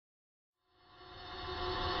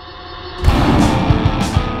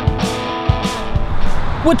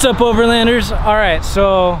What's up, Overlanders? All right,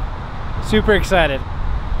 so super excited.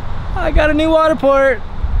 I got a new WaterPORT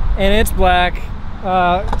and it's black.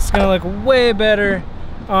 It's gonna look way better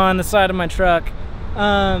on the side of my truck.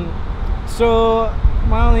 So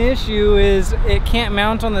my only issue is it can't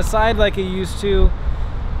mount on the side like it used to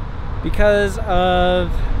because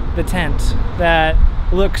of the tent that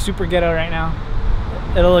looks super ghetto right now.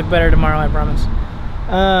 It'll look better tomorrow, I promise.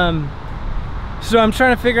 So I'm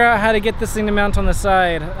trying to figure out how to get this thing to mount on the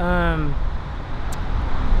side.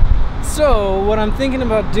 So what I'm thinking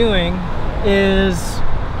about doing is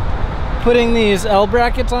putting these L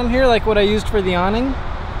brackets on here like what I used for the awning,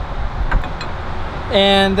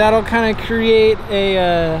 and that'll kind of create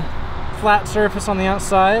a flat surface on the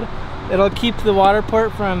outside. It'll keep the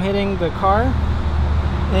WaterPORT from hitting the car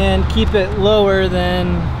and keep it lower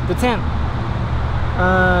than the tent.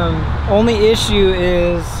 Only issue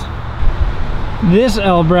is this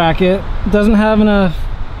L bracket doesn't have enough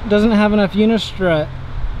unistrut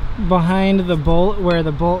behind the bolt where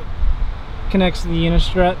the bolt connects the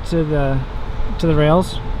unistrut to the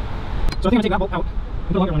rails. So I think I'll take that bolt out and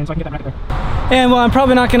put a longer one in so I can get that bracket there. And well, I'm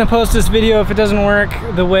probably not going to post this video if it doesn't work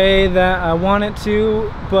the way that I want it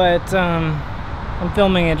to, but I'm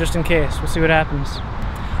filming it just in case. We'll see what happens.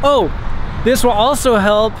 Oh, this will also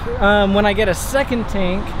help when I get a second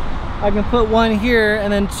tank. I can put one here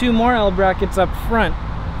and then 2 more L brackets up front.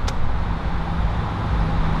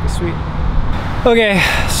 Sweet. Okay,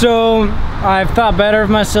 so I've thought better of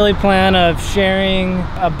my silly plan of sharing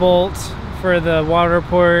a bolt for the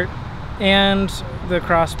WaterPORT and the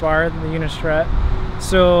crossbar, the unistrut.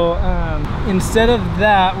 So instead of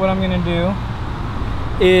that, what I'm gonna do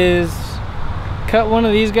is cut one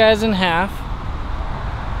of these guys in half,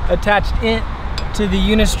 attach it to the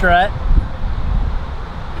unistrut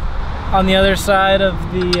on the other side of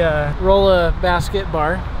the rolla basket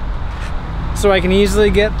bar, so I can easily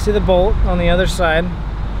get to the bolt on the other side.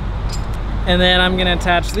 And then I'm gonna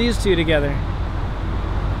attach these two together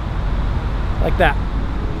like that.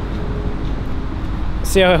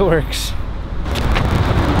 See how it works.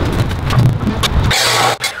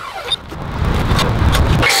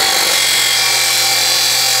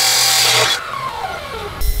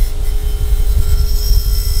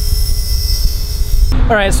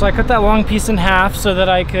 All right, so I cut that long piece in half so that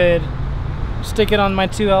I could stick it on my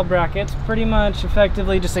 2 L brackets, pretty much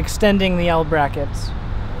effectively just extending the L brackets.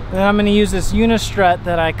 And then I'm gonna use this unistrut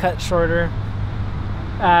that I cut shorter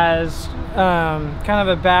as kind of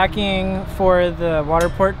a backing for the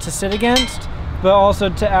WaterPORT to sit against, but also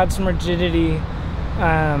to add some rigidity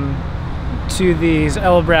to these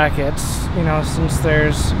L brackets. You know, since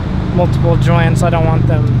there's multiple joints, I don't want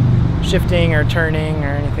them shifting or turning or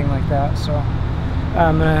anything like that. So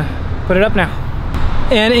I'm gonna put it up now.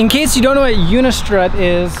 And in case you don't know what unistrut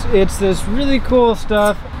is, it's this really cool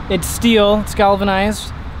stuff. It's steel, it's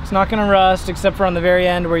galvanized. It's not gonna rust except for on the very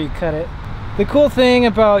end where you cut it. The cool thing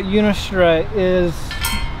about unistrut is,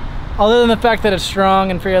 other than the fact that it's strong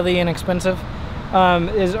and fairly inexpensive,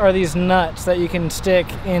 are these nuts that you can stick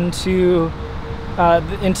into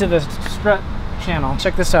the strut channel.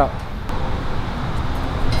 Check this out.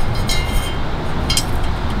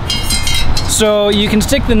 So you can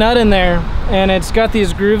stick the nut in there, and it's got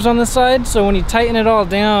these grooves on the side, so when you tighten it all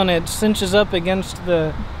down, it cinches up against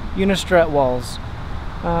the unistrut walls,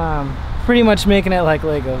 pretty much making it like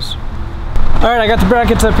Legos. All right, I got the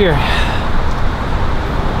brackets up here.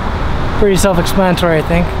 Pretty self-explanatory, I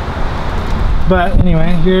think. But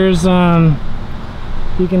anyway, here's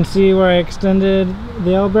you can see where I extended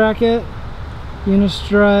the L bracket,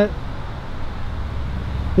 unistrut.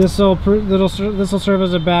 This will serve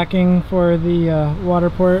as a backing for the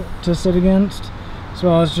WaterPORT to sit against, as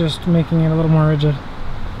well as just making it a little more rigid.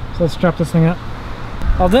 So let's strap this thing up.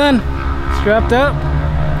 All done. Strapped up.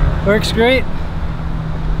 Works great.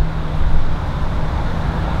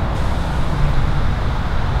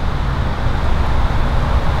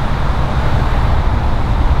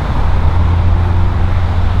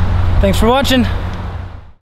 Thanks for watching.